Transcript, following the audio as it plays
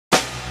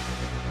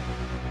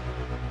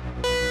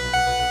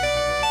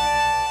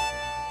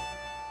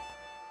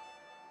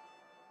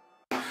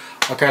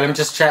Okay, let me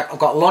just check. I've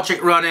got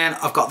Logic running,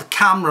 I've got the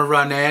camera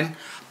running.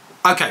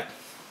 Okay.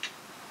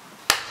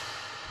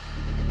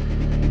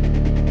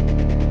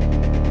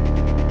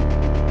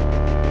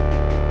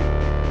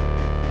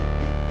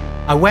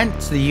 I went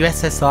to the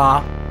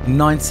USSR in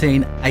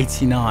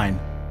 1989.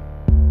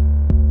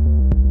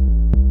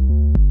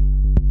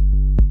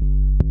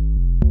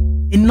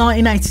 In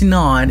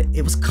 1989,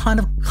 it was kind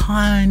of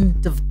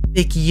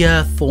big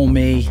year for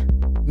me,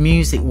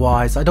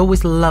 music-wise. I'd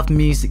always loved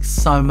music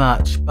so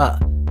much, but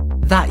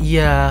that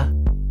year,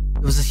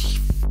 there was a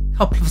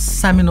couple of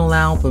seminal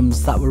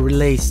albums that were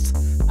released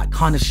that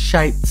kind of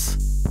shaped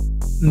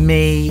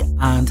me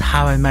and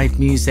how I made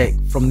music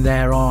from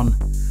there on.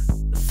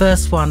 The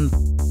first one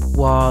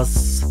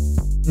was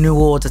New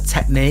Order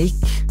Technique,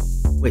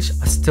 which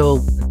I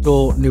still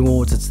adore New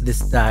Order to this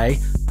day,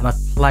 and I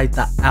played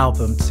that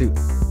album to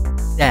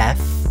death.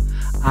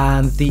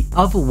 And the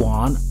other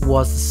one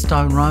was the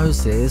Stone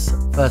Roses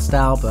first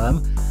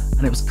album,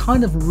 and it was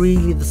kind of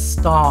really the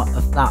start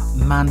of that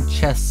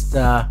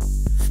Manchester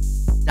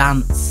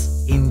dance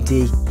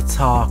indie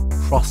guitar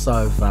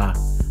crossover.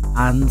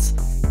 And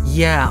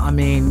yeah, I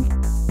mean,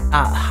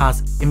 that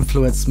has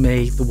influenced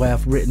me, the way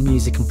I've written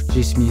music and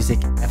produced music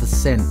ever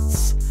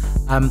since.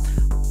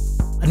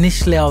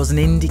 Initially I was an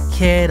indie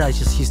kid, I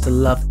just used to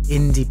love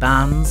indie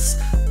bands.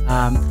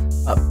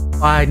 But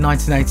by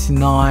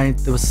 1989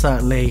 there was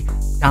certainly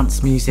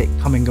dance music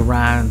coming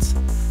around,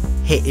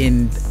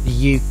 hitting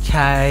the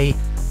UK.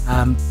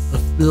 A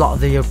lot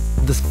of the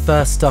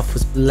first stuff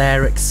was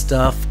Balearic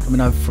stuff coming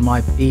over from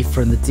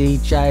Ibiza and the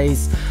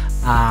DJs,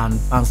 and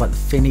bands like the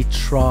Finny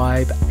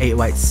Tribe,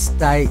 808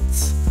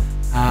 State.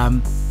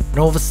 And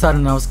all of a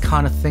sudden I was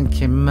kind of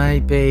thinking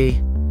maybe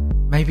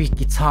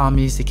guitar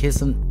music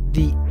isn't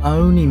the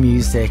only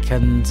music,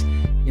 and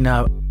you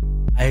know,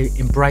 I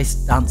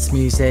embraced dance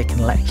music and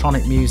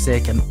electronic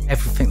music and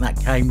everything that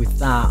came with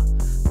that.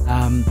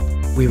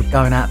 We were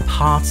going out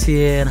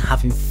partying,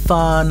 having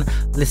fun,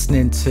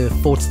 listening to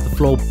 4 to the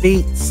floor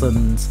beats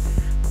and,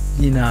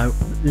 you know,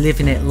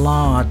 living it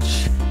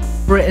large.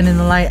 Britain in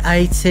the late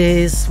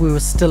 80s, we were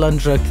still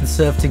under a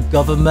conservative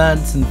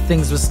government and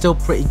things were still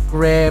pretty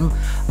grim.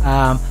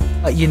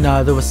 But, you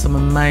know, there was some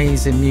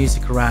amazing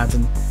music around,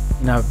 and,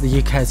 you know, the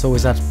UK has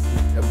always had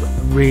a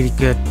really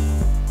good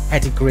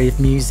pedigree of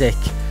music.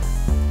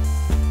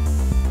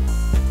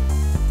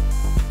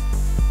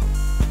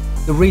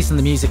 The reason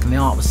the music and the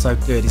art was so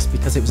good is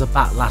because it was a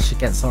backlash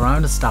against our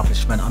own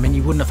establishment. I mean,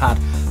 you wouldn't have had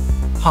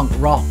punk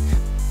rock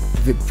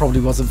if it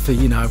probably wasn't for,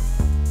 you know,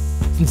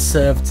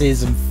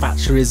 conservatives and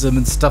Thatcherism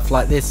and stuff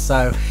like this.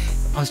 So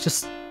I was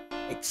just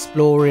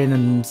exploring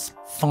and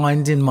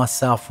finding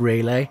myself,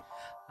 really.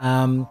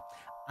 And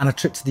a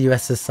trip to the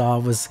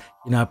USSR was,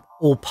 you know,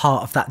 all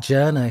part of that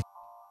journey.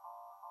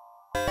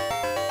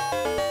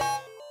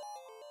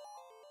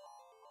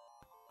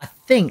 I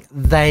think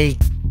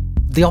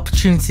the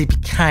opportunity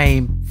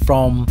came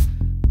from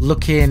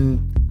looking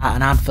at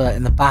an advert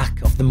in the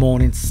back of the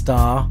Morning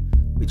Star,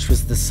 which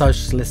was the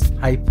socialist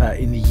paper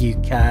in the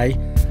UK.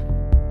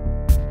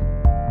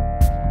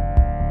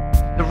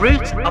 The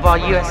route of our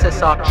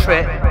USSR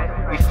trip,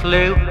 we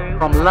flew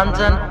from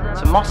London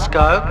to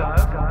Moscow,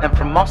 then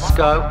from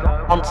Moscow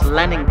on to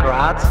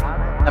Leningrad,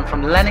 then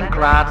from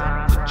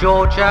Leningrad to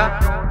Georgia,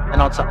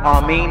 then on to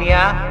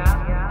Armenia,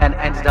 and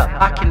ended up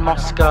back in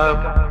Moscow,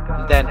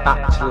 and then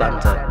back to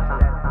London.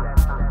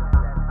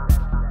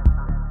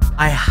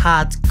 I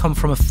had come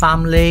from a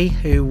family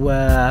who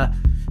had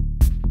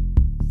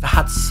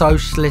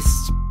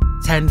socialist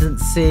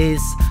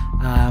tendencies,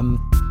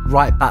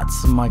 right back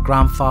to my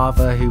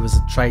grandfather, who was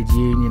a trade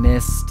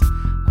unionist,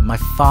 and my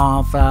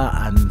father,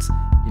 and,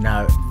 you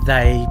know,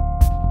 they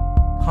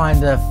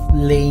kind of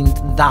leaned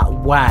that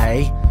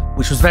way,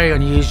 which was very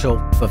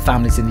unusual for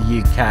families in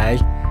the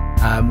UK.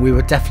 We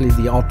were definitely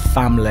the odd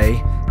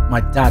family. My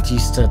dad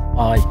used to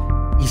buy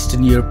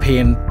Eastern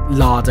European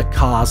Lada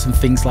cars and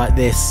things like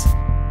this.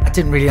 I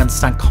didn't really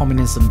understand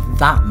communism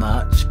that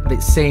much, but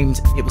it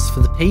seemed it was for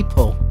the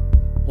people,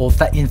 or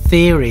that in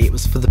theory it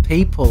was for the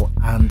people,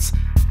 and,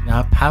 you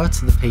know, power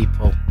to the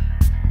people.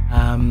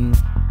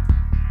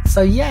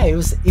 So yeah, it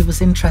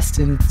was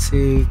interesting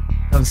to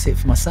go and see it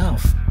for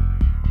myself.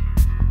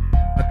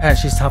 My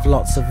parents used to have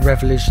lots of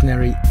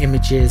revolutionary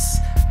images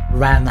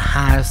around the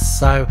house,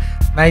 so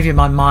maybe in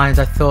my mind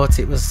I thought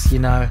it was, you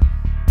know,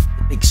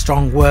 the big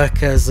strong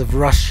workers of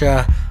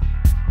Russia,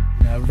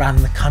 you know, ran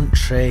the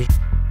country.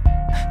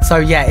 So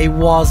yeah, it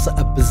was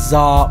a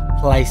bizarre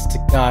place to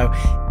go.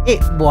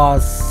 It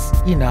was,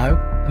 you know,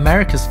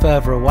 America's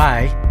further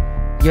away.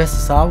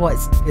 USSR, what,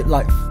 it's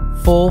like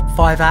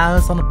 4-5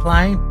 hours on a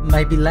plane,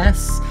 maybe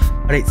less,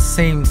 but it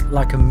seemed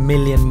like a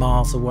million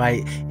miles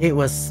away. It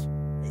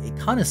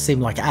kind of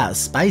seemed like outer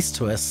space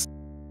to us.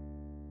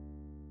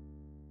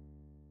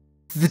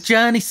 The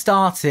journey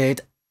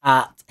started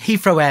at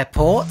Heathrow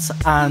Airport,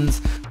 and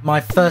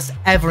my first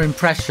ever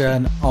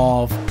impression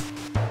of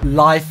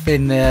life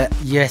in the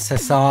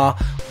USSR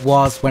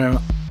was when an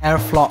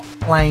Aeroflot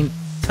plane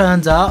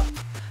turned up,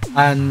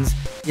 and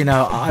you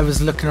know, I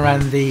was looking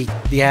around the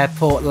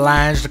airport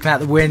lounge, looking out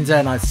the window,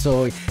 and I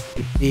saw your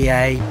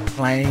BA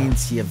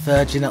planes, your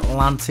Virgin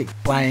Atlantic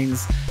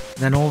planes, and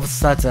then all of a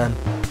sudden,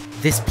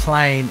 this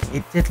plane,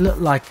 it did look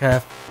like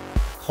a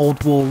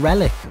Cold War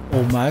relic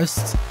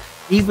almost.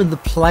 Even the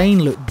plane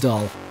looked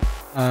dull.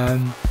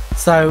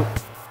 So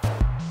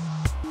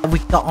we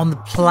got on the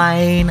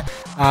plane.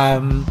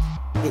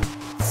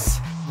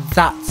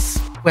 That's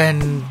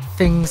when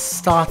things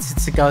started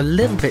to go a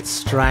little bit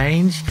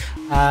strange.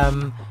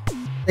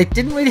 They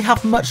didn't really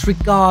have much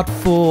regard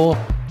for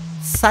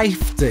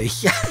safety.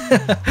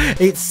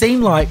 It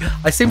seemed like,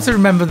 I seem to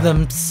remember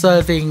them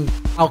serving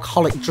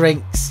alcoholic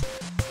drinks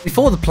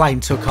before the plane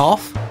took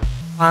off,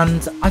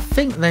 and I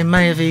think they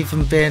may have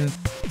even been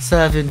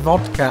serving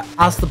vodka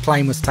as the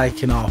plane was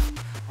taking off.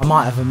 I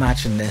might have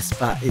imagined this,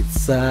 but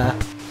it's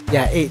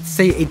yeah,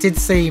 it did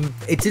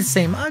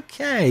seem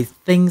okay,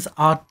 things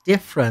are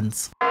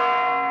different.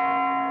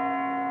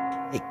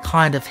 It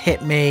kind of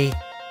hit me,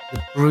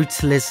 the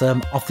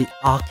brutalism of the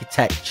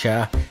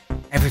architecture.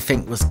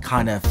 Everything was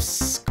kind of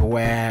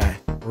square,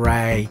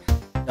 grey,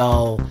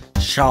 dull,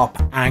 sharp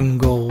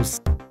angles.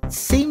 It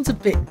seemed a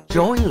bit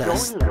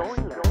joyless.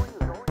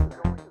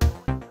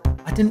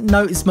 I didn't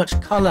notice much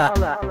colour.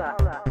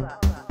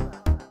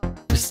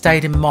 We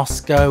stayed in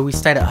Moscow. We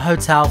stayed at a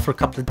hotel for a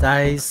couple of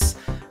days.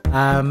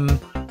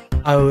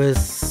 I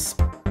was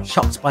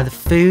shocked by the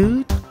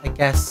food. I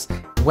guess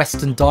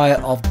Western diet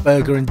of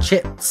burger and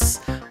chips,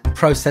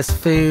 processed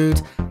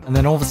food, and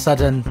then all of a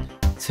sudden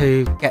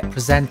to get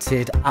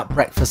presented at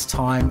breakfast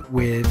time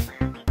with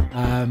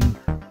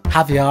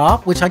caviar,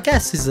 which I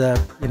guess is a,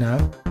 you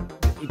know,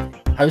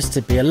 supposed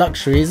to be a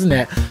luxury, isn't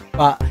it?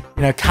 But,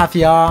 you know,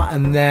 caviar,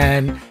 and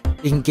then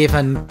being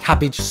given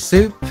cabbage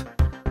soup.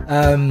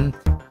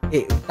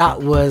 That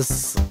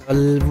was a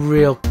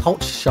real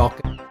culture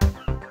shock.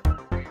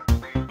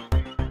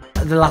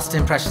 The last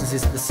impressions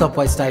is the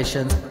subway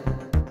stations.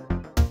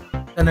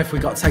 I don't know if we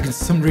got taken to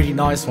some really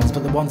nice ones,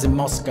 but the ones in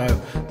Moscow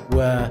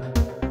were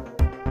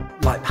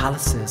like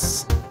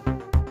palaces.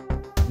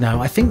 No,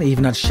 I think they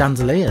even had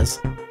chandeliers.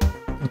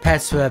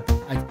 Compared to a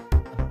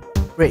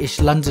British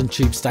London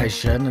tube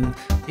station, and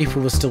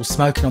people were still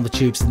smoking on the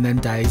tubes in them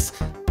days,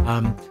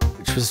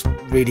 which was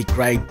really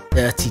grey,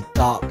 dirty,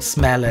 dark,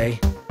 smelly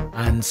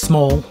and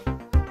small.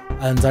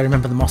 And I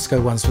remember the Moscow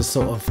ones were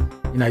sort of,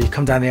 you know, you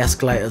come down the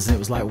escalators and it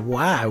was like,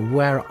 wow,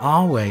 where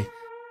are we?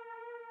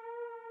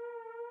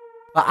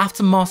 But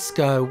after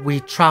Moscow, we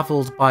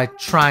travelled by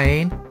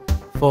train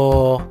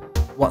for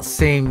what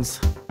seems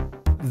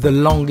the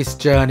longest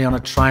journey on a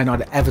train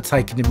I'd ever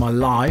taken in my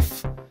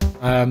life.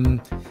 I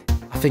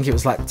think it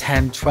was like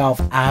 10,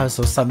 12 hours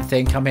or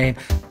something. I mean,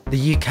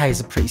 the UK is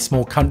a pretty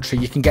small country.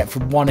 You can get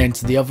from one end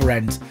to the other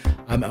end,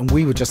 and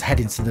we were just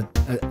heading to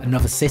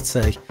another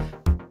city.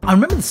 I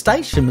remember the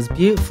station was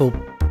beautiful,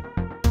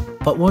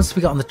 but once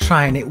we got on the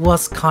train, it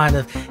was kind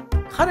of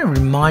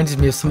reminded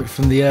me of something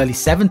from the early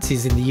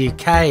 70s in the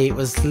UK. It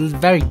was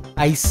very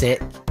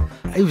basic.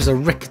 It was a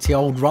rickety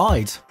old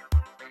ride.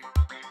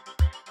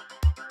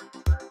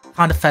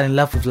 Kind of fell in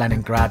love with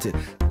Leningrad.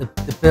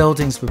 The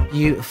buildings were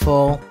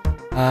beautiful.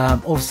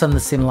 All of a sudden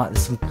there seemed like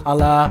there's some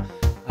colour.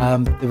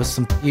 There was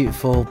some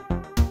beautiful,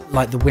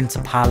 like the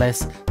Winter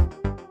Palace,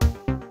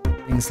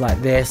 things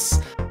like this.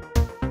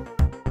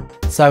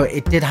 So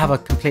it did have a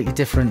completely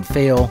different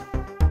feel.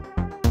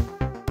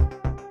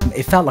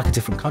 It felt like a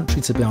different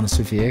country, to be honest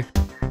with you.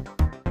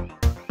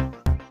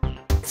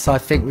 So I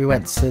think we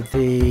went to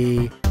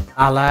the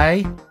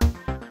ballet,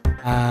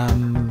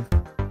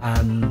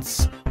 and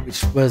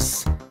which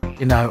was,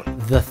 you know,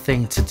 the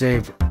thing to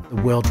do,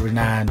 the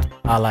world-renowned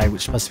ballet,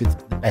 which is supposed to be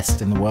the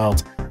best in the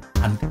world,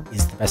 and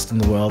is the best in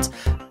the world.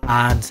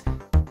 And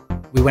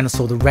we went and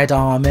saw the Red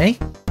Army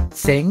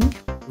sing,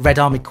 Red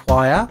Army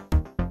Choir,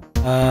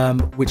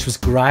 which was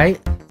great.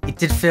 It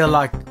did feel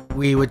like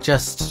we were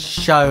just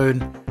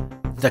shown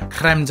the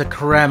creme de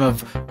creme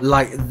of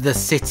like the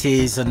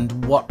cities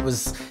and what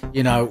was,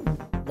 you know,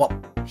 what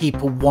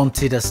people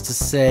wanted us to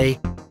see.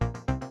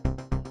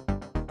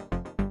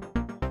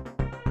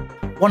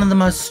 One of the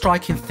most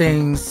striking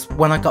things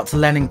when I got to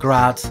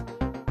Leningrad,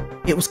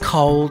 it was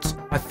cold.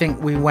 I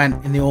think we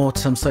went in the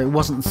autumn, so it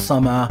wasn't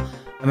summer.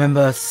 I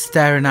remember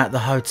staring out the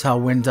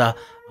hotel window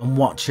and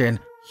watching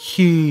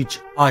huge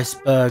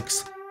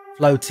icebergs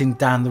floating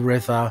down the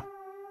river,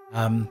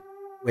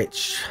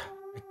 which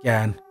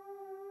again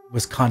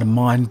was kind of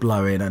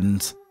mind-blowing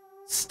and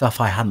stuff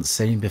I hadn't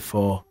seen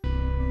before.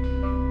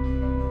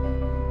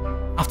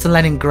 After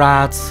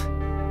Leningrad,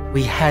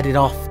 we headed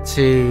off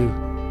to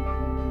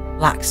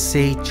Black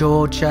Sea,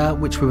 Georgia,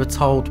 which we were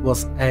told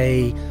was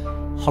a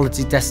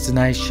holiday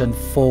destination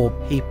for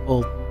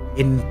people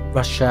in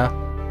Russia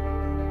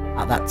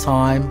at that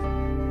time.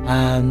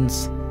 And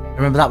I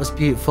remember that was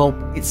beautiful.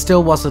 It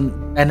still wasn't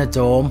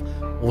Benidorm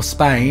or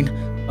Spain,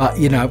 but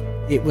you know,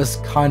 it was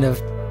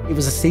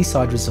a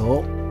seaside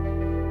resort.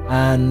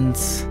 And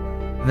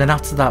then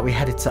after that we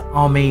headed to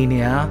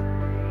Armenia,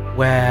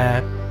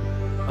 where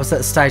I was at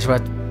a stage where I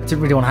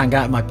didn't really want to hang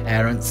out with my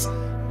parents,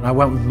 and I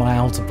went with my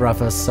older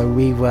brother, so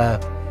we were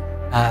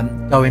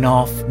going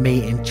off,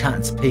 meeting,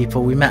 chatting to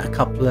people. We met a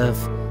couple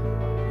of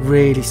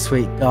really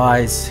sweet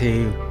guys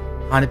who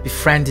kind of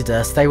befriended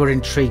us. They were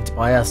intrigued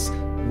by us,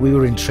 we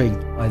were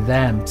intrigued by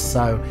them.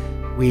 So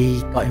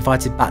we got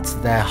invited back to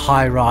their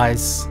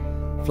high-rise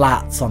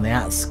flats on the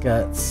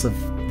outskirts of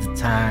the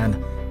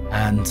town,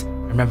 and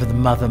I remember the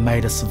mother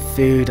made us some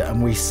food,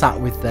 and we sat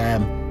with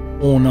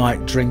them all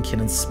night drinking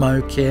and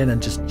smoking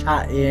and just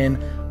chatting,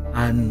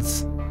 and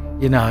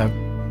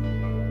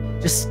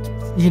just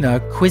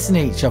quizzing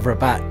each other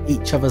about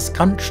each other's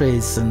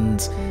countries. And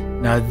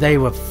they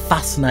were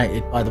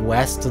fascinated by the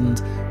West,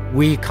 and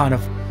we kind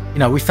of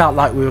we felt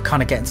like we were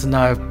kind of getting to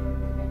know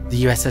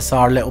the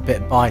USSR a little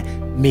bit by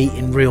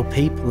meeting real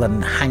people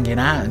and hanging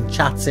out and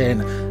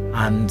chatting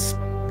and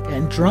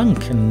getting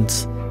drunk, and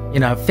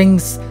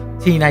things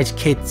teenage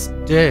kids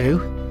do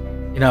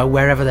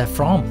wherever they're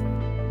from.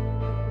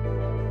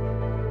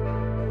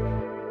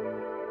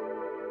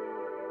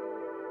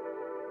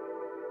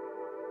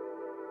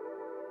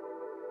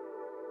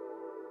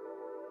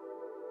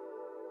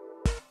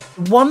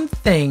 One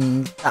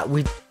thing that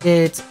we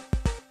did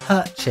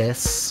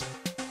purchase,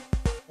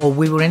 or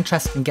we were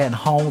interested in getting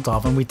hold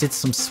of, and we did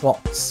some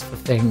swaps for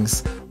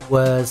things,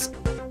 was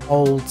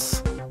old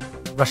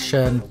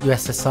Russian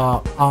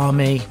USSR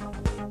army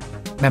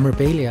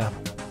memorabilia.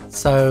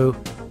 So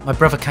my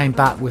brother came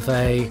back with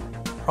a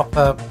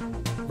proper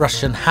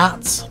Russian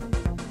hat,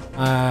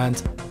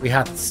 and we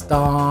had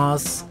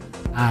stars,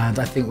 and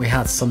I think we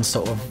had some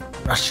sort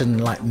of Russian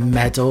like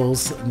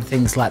medals and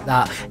things like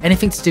that.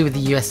 Anything to do with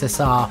the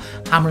USSR,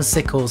 hammer and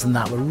sickles and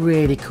that were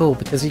really cool,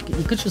 because you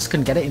just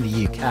couldn't get it in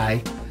the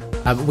UK.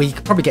 We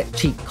could probably get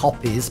cheap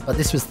copies, but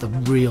this was the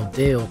real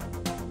deal.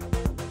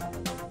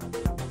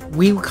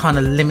 We were kind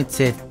of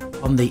limited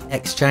on the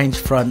exchange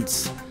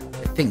front.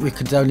 I think we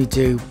could only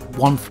do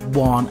 1 for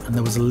 1, and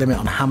there was a limit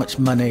on how much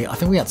money. I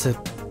think we had to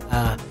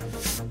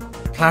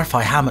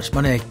clarify how much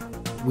money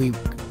we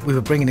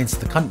were bringing into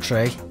the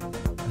country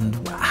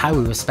and how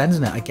we were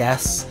spending it, I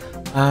guess.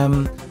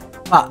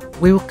 But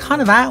we were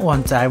kind of out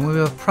one day, and we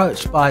were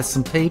approached by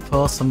some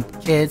people, some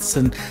kids,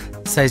 and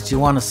says, "Do you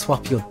want to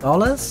swap your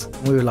dollars?"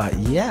 And we were like,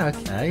 "Yeah,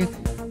 okay."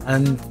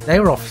 And they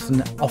were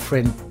often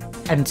offering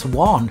 10 to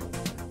 1,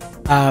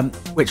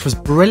 which was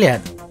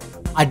brilliant.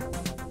 I'd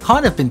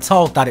kind of been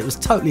told that it was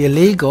totally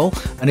illegal,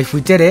 and if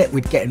we did it,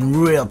 we'd get in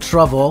real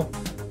trouble.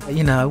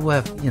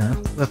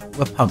 But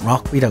we're punk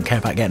rock. We don't care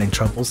about getting in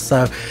trouble.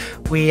 So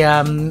we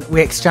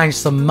exchanged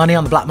some money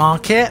on the black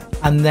market,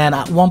 and then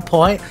at one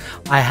point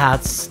I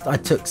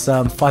took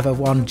some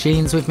 501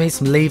 jeans with me,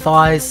 some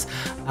Levi's,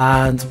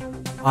 and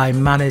I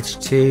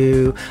managed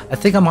to, I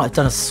think I might have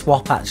done a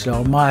swap actually,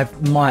 or might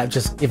have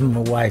just given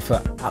them away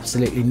for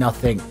absolutely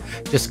nothing,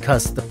 just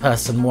because the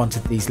person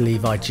wanted these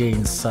Levi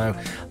jeans. So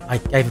I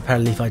gave a pair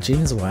of Levi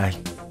jeans away.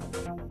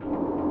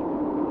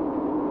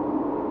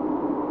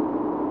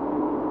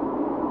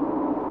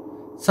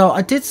 So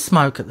I did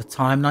smoke at the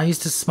time, and I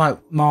used to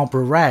smoke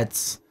Marlboro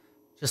Reds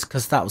just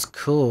because that was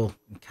cool.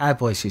 And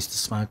cowboys used to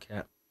smoke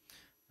it,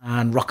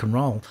 and rock and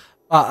roll.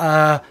 But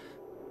I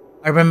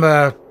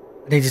remember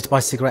I needed to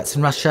buy cigarettes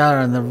in Russia,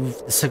 and the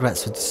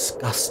cigarettes were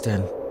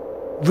disgusting,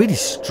 really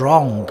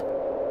strong.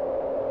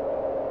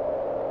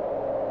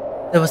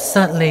 There was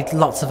certainly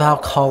lots of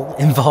alcohol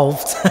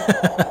involved.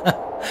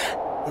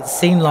 It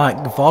seemed like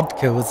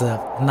vodka was a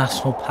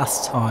national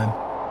pastime.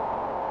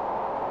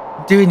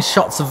 Doing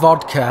shots of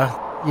vodka,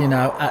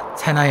 at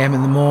 10 AM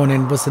in the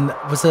morning was an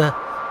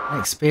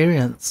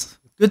experience.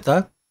 Good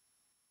though.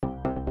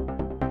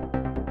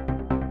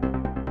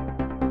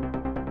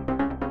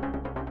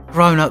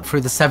 Grown up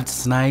through the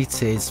 70s and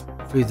 80s,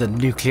 through the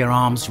nuclear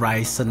arms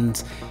race,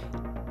 and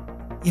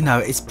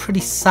it's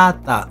pretty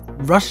sad that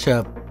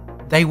Russia,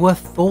 they were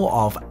thought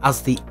of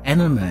as the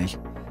enemy,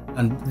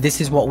 and this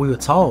is what we were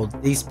told.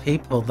 These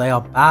people, they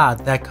are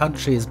bad, their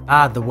country is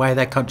bad, the way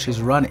their country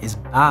is run is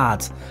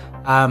bad.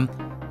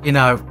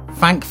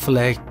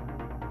 Thankfully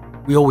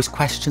we always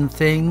question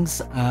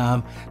things,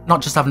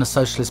 not just having a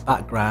socialist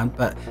background,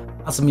 but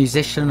as a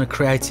musician, a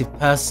creative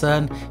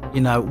person,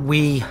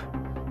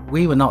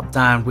 we were not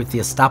down with the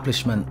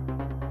establishment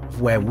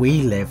of where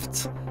we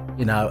lived,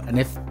 and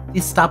if the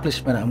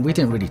establishment, and we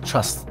didn't really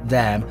trust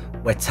them,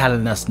 were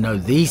telling us, no,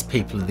 these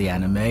people are the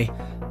enemy,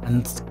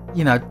 and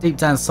deep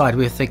down inside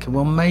we were thinking,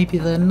 well, maybe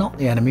they're not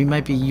the enemy,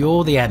 maybe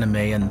you're the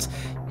enemy. And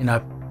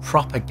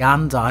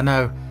propaganda, I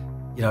know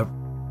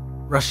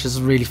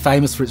Russia's really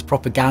famous for its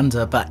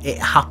propaganda, but it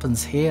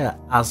happens here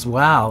as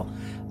well.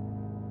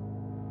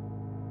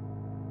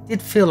 It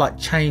did feel like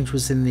change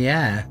was in the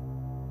air,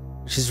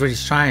 which is really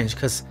strange,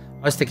 because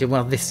I was thinking,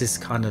 well, this is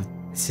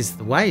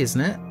the way,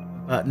 isn't it?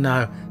 But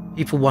no,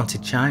 people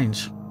wanted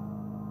change.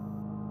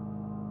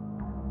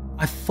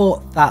 I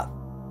thought that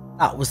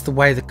was the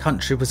way the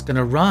country was going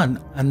to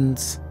run, and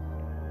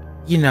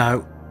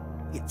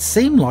it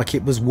seemed like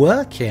it was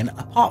working,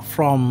 apart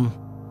from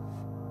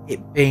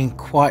it being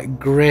quite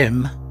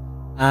grim.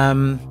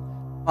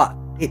 But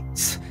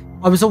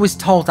I was always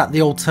told that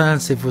the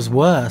alternative was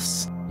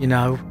worse,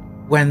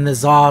 when the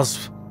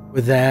Tsars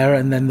were there,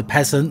 and then the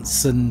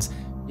peasants, and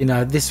You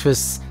know, this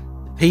was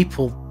the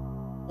people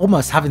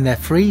almost having their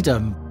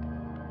freedom.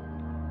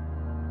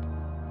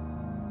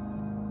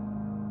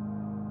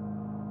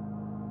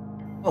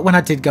 But when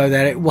I did go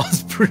there, it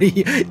was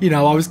pretty, you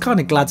know, I was kind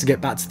of glad to get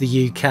back to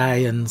the UK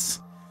and,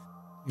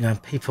 you know,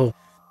 people,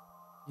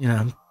 you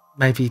know,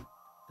 maybe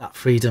that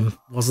freedom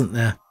wasn't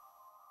there.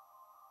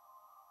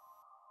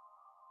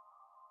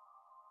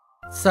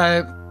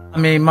 So, I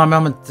mean, my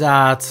mum and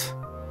dad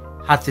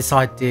had this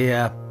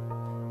idea,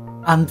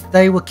 and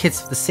they were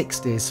kids of the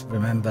 60s,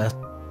 remember,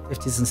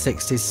 50s and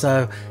 60s.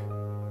 So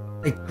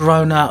they'd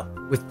grown up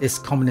with this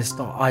communist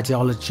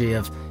ideology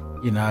of,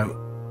 you know,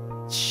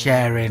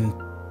 sharing,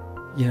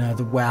 you know,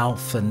 the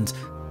wealth, and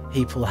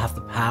people have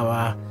the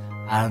power,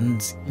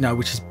 and, you know,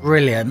 which is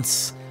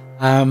brilliant.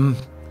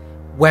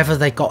 Whether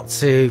they got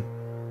to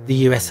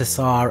the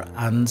USSR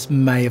and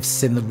may have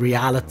seen the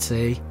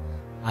reality,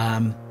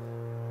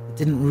 it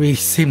didn't really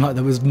seem like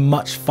there was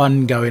much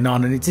fun going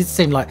on, and it did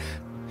seem like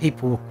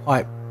people were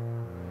quite,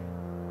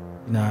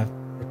 you know,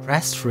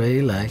 repressed,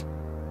 really,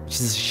 which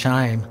is a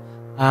shame.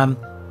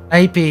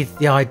 Maybe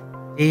the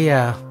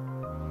idea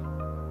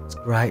was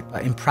great,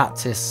 but in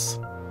practice,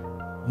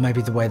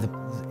 maybe the way that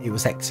it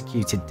was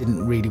executed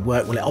didn't really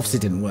work. Well, it obviously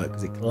didn't work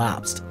because it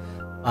collapsed.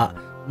 But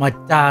my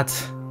dad,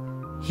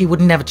 he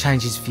would never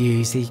change his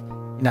views. He,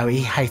 you know, he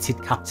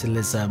hated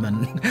capitalism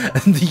and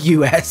the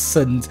US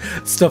and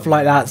stuff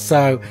like that.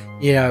 So,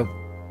 you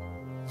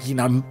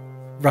know,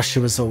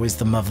 Russia was always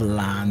the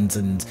motherland,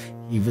 and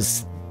he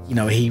was,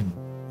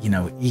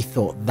 he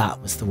thought that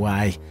was the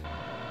way.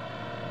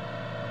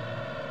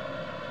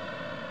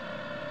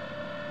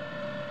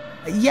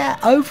 Yeah,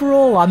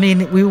 overall, I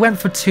mean, we went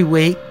for 2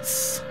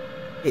 weeks.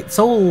 It's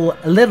all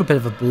a little bit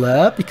of a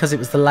blur because it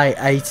was the late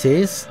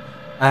 80s.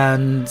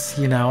 And,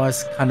 you know, I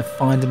was kind of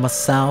finding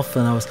myself,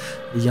 and I was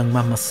a young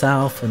man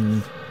myself,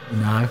 and, you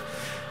know.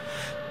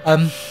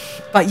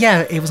 But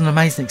yeah, it was an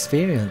amazing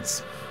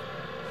experience.